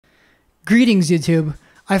Greetings, YouTube.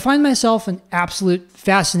 I find myself in absolute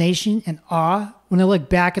fascination and awe when I look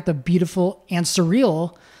back at the beautiful and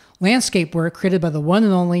surreal landscape work created by the one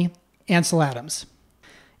and only Ansel Adams.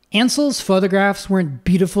 Ansel's photographs weren't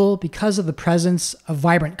beautiful because of the presence of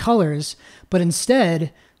vibrant colors, but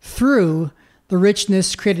instead through the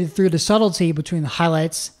richness created through the subtlety between the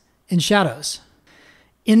highlights and shadows.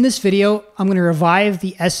 In this video, I'm going to revive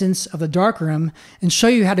the essence of the darkroom and show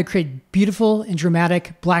you how to create beautiful and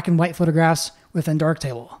dramatic black and white photographs within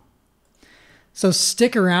Darktable. So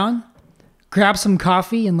stick around, grab some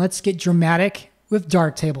coffee, and let's get dramatic with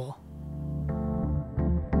Darktable.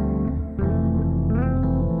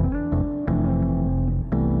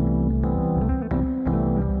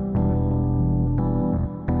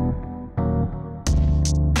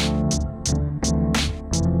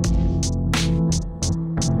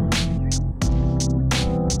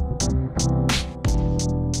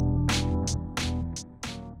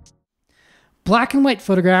 Black and white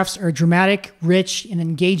photographs are dramatic, rich, and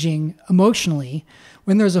engaging emotionally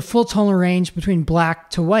when there's a full tonal range between black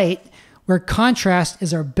to white, where contrast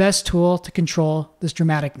is our best tool to control this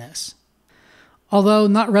dramaticness. Although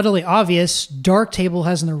not readily obvious, Darktable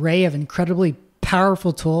has an array of incredibly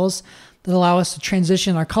powerful tools that allow us to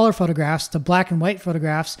transition our color photographs to black and white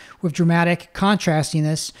photographs with dramatic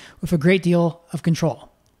contrastiness with a great deal of control.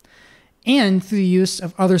 And through the use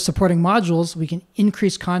of other supporting modules, we can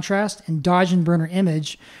increase contrast and dodge and burn our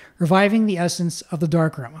image, reviving the essence of the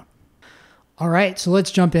darkroom. All right, so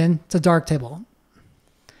let's jump into Darktable.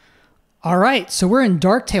 All right, so we're in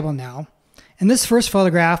Darktable now. And this first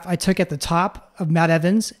photograph I took at the top of Mount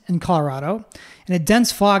Evans in Colorado, and a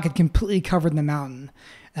dense fog had completely covered the mountain.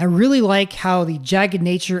 And I really like how the jagged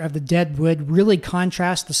nature of the Deadwood really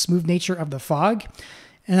contrasts the smooth nature of the fog.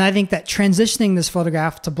 And I think that transitioning this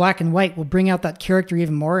photograph to black and white will bring out that character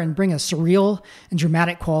even more and bring a surreal and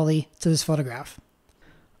dramatic quality to this photograph.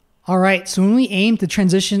 All right, so when we aim to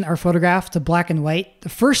transition our photograph to black and white, the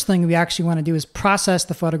first thing we actually want to do is process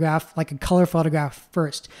the photograph like a color photograph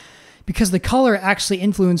first, because the color actually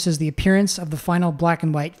influences the appearance of the final black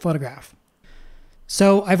and white photograph.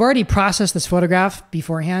 So I've already processed this photograph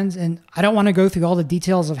beforehand, and I don't want to go through all the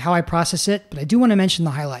details of how I process it, but I do want to mention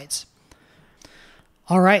the highlights.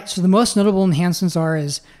 All right, so the most notable enhancements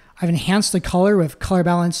I've enhanced the color with color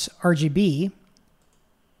balance RGB.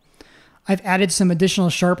 I've added some additional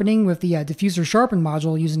sharpening with the diffuser sharpen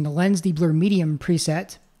module using the lens deblur medium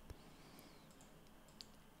preset.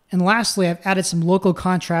 And lastly, I've added some local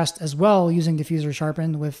contrast as well using diffuser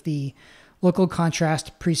sharpen with the local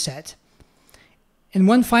contrast preset. And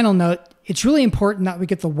one final note, it's really important that we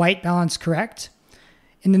get the white balance correct.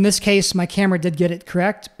 And in this case, my camera did get it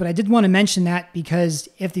correct, but I did want to mention that because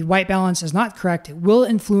if the white balance is not correct, it will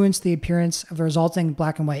influence the appearance of the resulting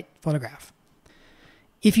black and white photograph.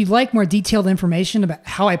 If you'd like more detailed information about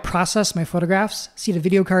how I process my photographs, see the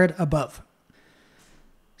video card above.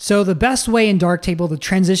 So the best way in Darktable to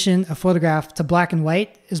transition a photograph to black and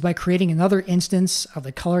white is by creating another instance of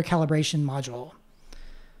the color calibration module.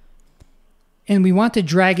 And we want to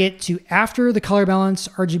drag it to after the color balance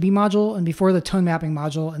RGB module and before the tone mapping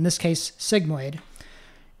module, in this case, sigmoid.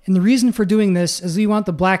 And the reason for doing this is we want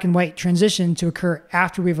the black and white transition to occur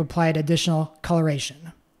after we've applied additional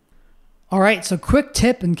coloration. All right, so quick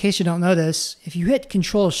tip in case you don't know this, if you hit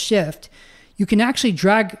Control-Shift, you can actually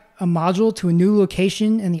drag a module to a new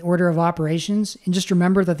location in the order of operations, and just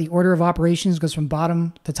remember that the order of operations goes from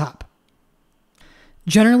bottom to top.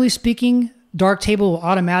 Generally speaking, Darktable will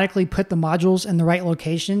automatically put the modules in the right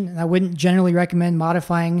location, and I wouldn't generally recommend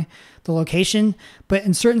modifying the location, but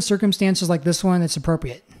in certain circumstances like this one, it's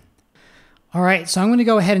appropriate. All right, so I'm going to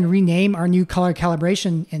go ahead and rename our new color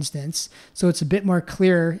calibration instance so it's a bit more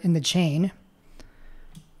clear in the chain.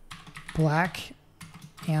 Black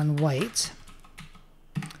and white.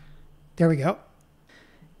 There we go.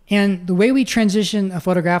 And the way we transition a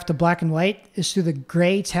photograph to black and white is through the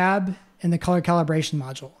gray tab in the color calibration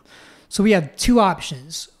module. So we have two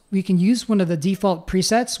options. We can use one of the default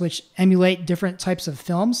presets, which emulate different types of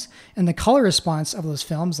films and the color response of those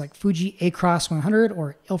films, like Fuji Acros 100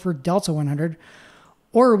 or Ilford Delta 100,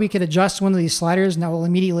 or we could adjust one of these sliders and that will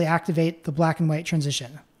immediately activate the black and white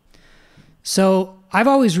transition. So I've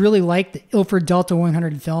always really liked the Ilford Delta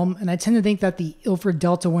 100 film, and I tend to think that the Ilford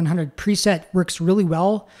Delta 100 preset works really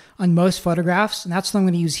well on most photographs, and that's what I'm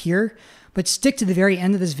going to use here. But stick to the very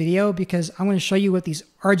end of this video because I'm going to show you what these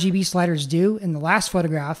RGB sliders do in the last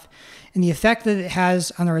photograph and the effect that it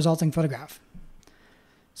has on the resulting photograph.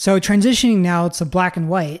 So transitioning now to black and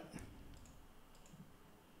white.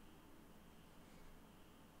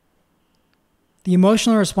 The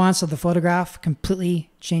emotional response of the photograph completely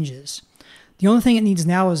changes. The only thing it needs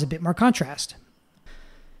now is a bit more contrast.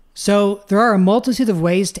 So there are a multitude of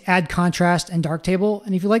ways to add contrast in Darktable,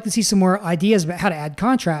 and if you'd like to see some more ideas about how to add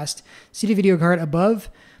contrast, see the video card above.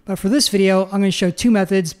 But for this video, I'm going to show 2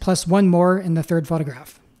 methods plus one more in the third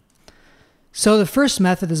photograph. So the first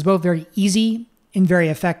method is both very easy and very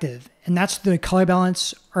effective, and that's the color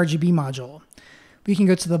balance RGB module. We can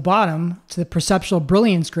go to the bottom to the perceptual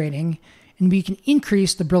brilliance grading, and we can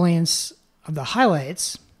increase the brilliance of the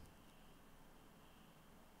highlights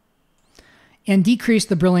and decrease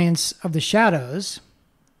the brilliance of the shadows,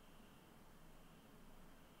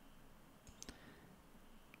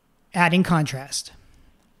 adding contrast.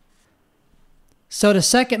 So the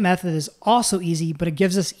second method is also easy, but it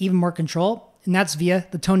gives us even more control, and that's via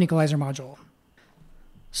the tone equalizer module.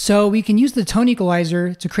 So we can use the tone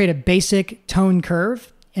equalizer to create a basic tone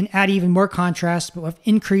curve and add even more contrast, but with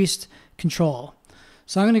increased control.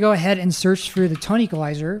 So I'm going to go ahead and search for the tone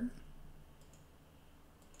equalizer.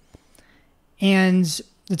 And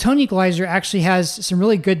the tone equalizer actually has some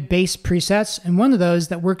really good base presets, and one of those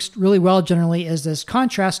that works really well generally is this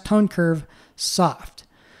contrast tone curve soft.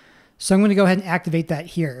 So I'm going to go ahead and activate that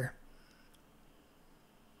here.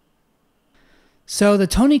 So the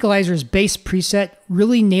tone equalizer's base preset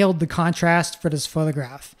really nailed the contrast for this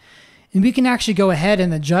photograph. And we can actually go ahead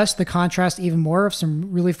and adjust the contrast even more with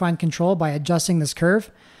some really fine control by adjusting this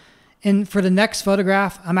curve. And for the next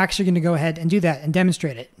photograph, I'm actually going to go ahead and do that and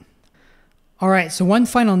demonstrate it. All right, so one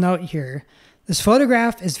final note here. This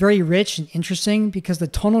photograph is very rich and interesting because the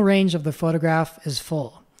tonal range of the photograph is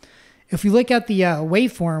full. If we look at the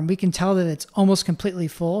waveform, we can tell that it's almost completely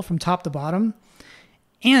full from top to bottom.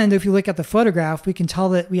 And if you look at the photograph, we can tell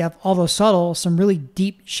that we have, although subtle, some really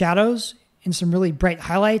deep shadows and some really bright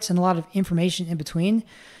highlights and a lot of information in between,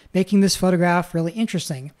 making this photograph really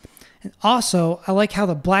interesting. And also, I like how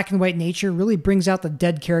the black and white nature really brings out the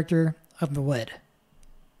dead character of the wood.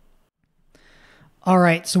 All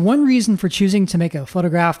right, so one reason for choosing to make a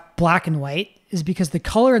photograph black and white is because the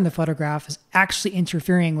color in the photograph is actually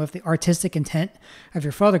interfering with the artistic intent of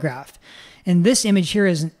your photograph. And this image here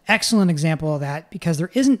is an excellent example of that because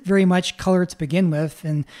there isn't very much color to begin with,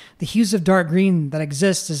 and the hues of dark green that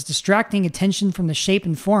exists is distracting attention from the shape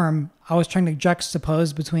and form I was trying to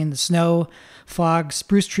juxtapose between the snow, fog,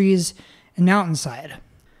 spruce trees, and mountainside.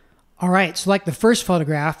 All right, so like the first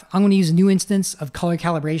photograph, I'm going to use a new instance of color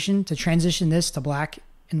calibration to transition this to black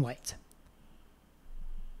and white.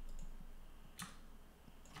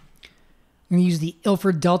 I'm going to use the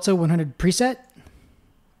Ilford Delta 100 preset.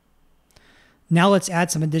 Now let's add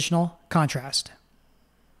some additional contrast.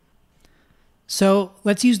 So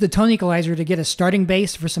let's use the tone equalizer to get a starting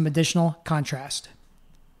base for some additional contrast.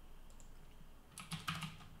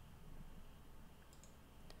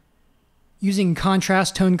 Using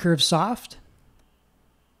contrast tone curve soft.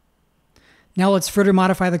 Now let's further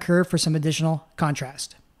modify the curve for some additional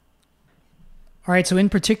contrast. All right, so in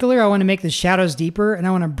particular, I want to make the shadows deeper and I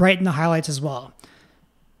want to brighten the highlights as well.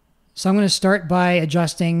 So I'm going to start by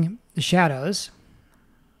adjusting the shadows.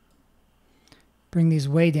 Bring these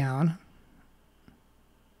way down.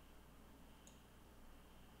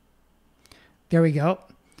 There we go.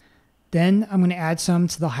 Then I'm going to add some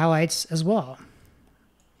to the highlights as well.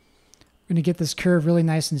 We're going to get this curve really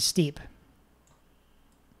nice and steep.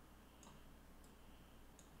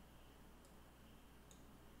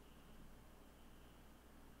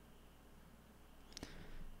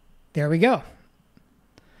 There we go.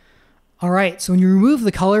 All right, so when you remove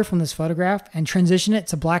the color from this photograph and transition it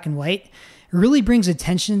to black and white, it really brings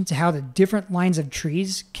attention to how the different lines of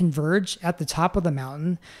trees converge at the top of the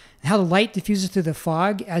mountain and how the light diffuses through the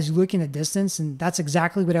fog as you look in the distance, and that's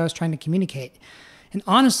exactly what I was trying to communicate. And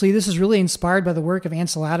honestly, this is really inspired by the work of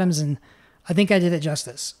Ansel Adams, and I think I did it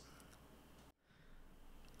justice.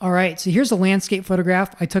 All right, so here's a landscape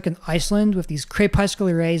photograph I took in Iceland with these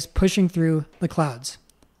crepuscular rays pushing through the clouds.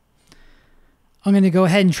 I'm going to go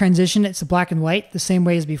ahead and transition it to black and white the same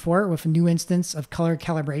way as before with a new instance of color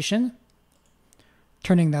calibration.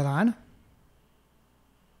 Turning that on.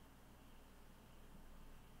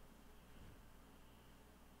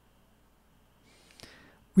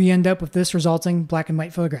 We end up with this resulting black and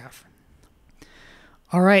white photograph.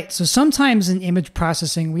 All right, so sometimes in image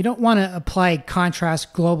processing, we don't want to apply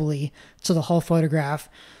contrast globally to the whole photograph.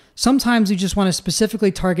 Sometimes you just want to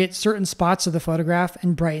specifically target certain spots of the photograph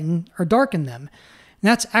and brighten or darken them. And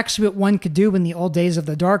that's actually what one could do in the old days of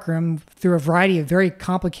the darkroom through a variety of very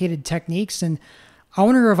complicated techniques. And I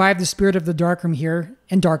want to revive the spirit of the darkroom here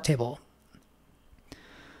in Darktable.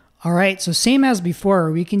 All right, so same as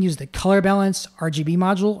before, we can use the color balance RGB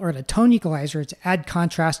module or the tone equalizer to add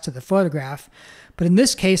contrast to the photograph. But in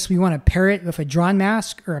this case, we want to pair it with a drawn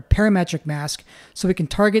mask or a parametric mask so we can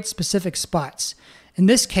target specific spots. In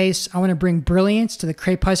this case, I want to bring brilliance to the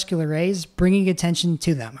crepuscular rays, bringing attention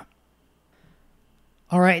to them.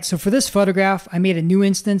 All right, so for this photograph, I made a new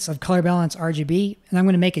instance of color balance RGB, and I'm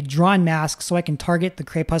going to make a drawn mask so I can target the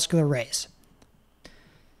crepuscular rays.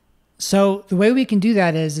 So the way we can do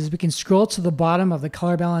that is we can scroll to the bottom of the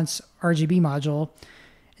color balance RGB module,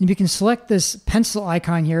 and we can select this pencil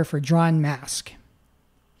icon here for drawn mask.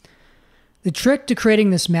 The trick to creating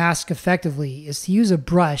this mask effectively is to use a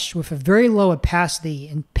brush with a very low opacity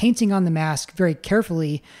and painting on the mask very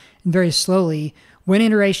carefully and very slowly, one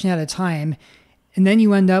iteration at a time, and then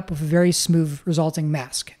you end up with a very smooth resulting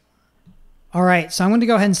mask. All right, so I'm going to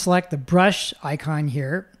go ahead and select the brush icon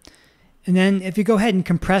here. And then if you go ahead and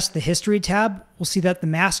compress the history tab, we'll see that the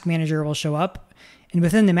mask manager will show up. And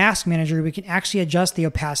within the mask manager, we can actually adjust the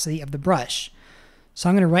opacity of the brush. So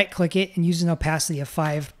I'm going to right click it and use an opacity of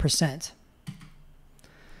 5%.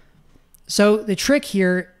 So the trick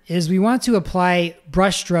here is we want to apply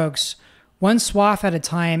brush strokes one swath at a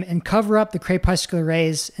time and cover up the crepuscular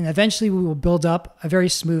rays, and eventually we will build up a very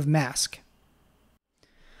smooth mask.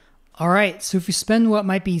 All right, so if we spend what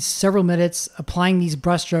might be several minutes applying these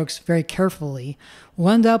brush strokes very carefully, we'll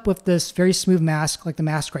end up with this very smooth mask like the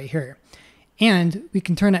mask right here. And we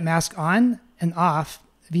can turn that mask on and off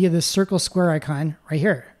via this circle square icon right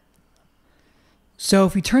here. So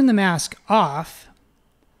if we turn the mask off,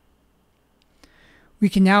 we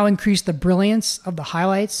can now increase the brilliance of the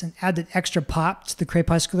highlights and add an extra pop to the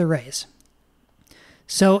crepuscular rays.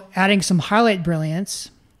 So adding some highlight brilliance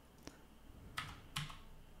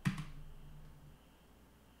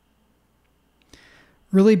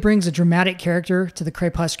really brings a dramatic character to the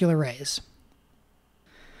crepuscular rays.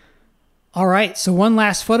 All right, so one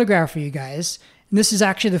last photograph for you guys. And this is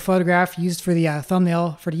actually the photograph used for the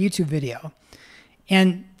thumbnail for the YouTube video.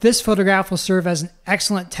 And this photograph will serve as an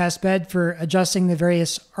excellent test bed for adjusting the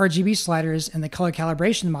various RGB sliders in the color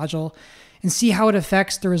calibration module and see how it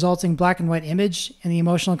affects the resulting black and white image and the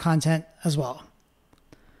emotional content as well.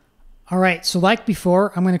 All right, so like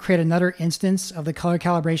before, I'm going to create another instance of the color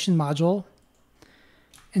calibration module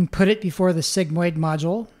and put it before the sigmoid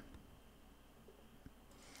module.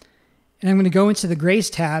 And I'm going to go into the grays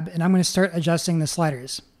tab and I'm going to start adjusting the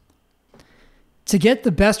sliders. To get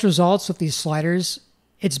the best results with these sliders,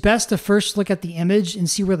 it's best to first look at the image and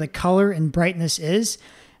see where the color and brightness is,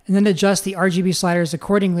 and then adjust the RGB sliders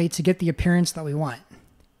accordingly to get the appearance that we want.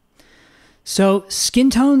 So skin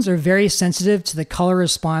tones are very sensitive to the color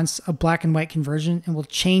response of black and white conversion and will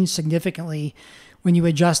change significantly when you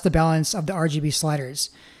adjust the balance of the RGB sliders.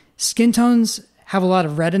 Skin tones have a lot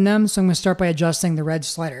of red in them, so I'm going to start by adjusting the red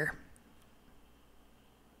slider.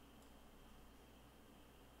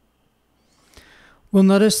 We'll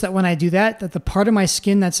notice that when I do that the part of my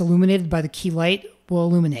skin that's illuminated by the key light will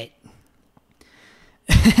illuminate.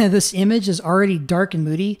 This image is already dark and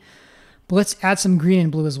moody, but let's add some green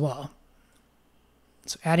and blue as well.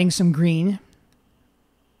 So adding some green.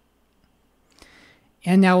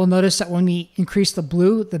 And now we'll notice that when we increase the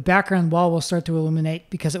blue, the background wall will start to illuminate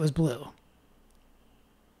because it was blue.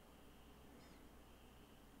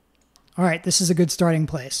 All right, this is a good starting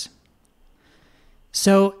place.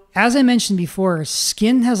 So as I mentioned before,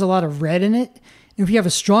 skin has a lot of red in it. And if you have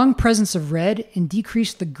a strong presence of red and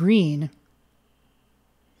decrease the green,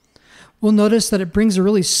 we'll notice that it brings a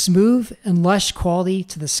really smooth and lush quality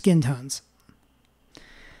to the skin tones.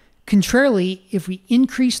 Contrarily, if we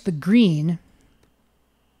increase the green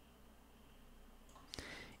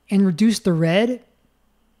and reduce the red,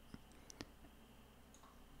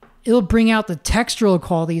 it'll bring out the textural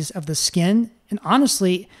qualities of the skin. And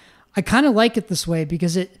honestly, I kind of like it this way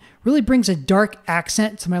because it really brings a dark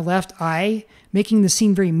accent to my left eye, making the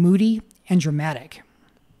scene very moody and dramatic.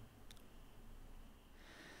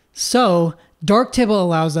 So, Darktable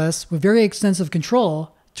allows us, with very extensive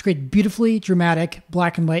control, to create beautifully dramatic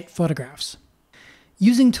black and white photographs.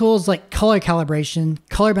 Using tools like color calibration,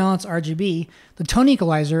 color balance RGB, the tone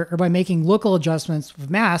equalizer, or by making local adjustments with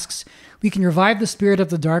masks, we can revive the spirit of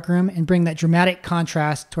the darkroom and bring that dramatic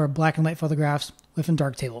contrast to our black and white photographs within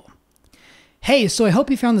Darktable. Hey, so I hope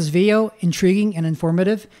you found this video intriguing and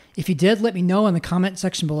informative. If you did, let me know in the comment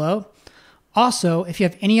section below. Also, if you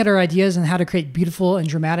have any other ideas on how to create beautiful and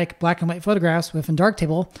dramatic black and white photographs within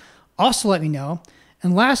Darktable, also let me know.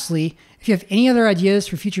 And lastly, if you have any other ideas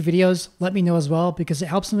for future videos, let me know as well because it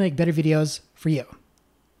helps me make better videos for you.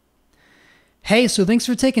 Hey, so thanks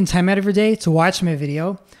for taking time out of your day to watch my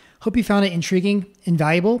video. Hope you found it intriguing and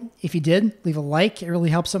valuable. If you did, leave a like. It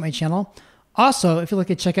really helps out my channel. Also, if you'd like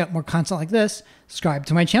to check out more content like this, subscribe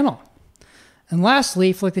to my channel. And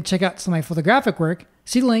lastly, if you'd like to check out some of my photographic work,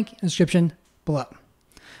 see the link in the description below.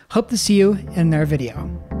 Hope to see you in their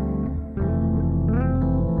video.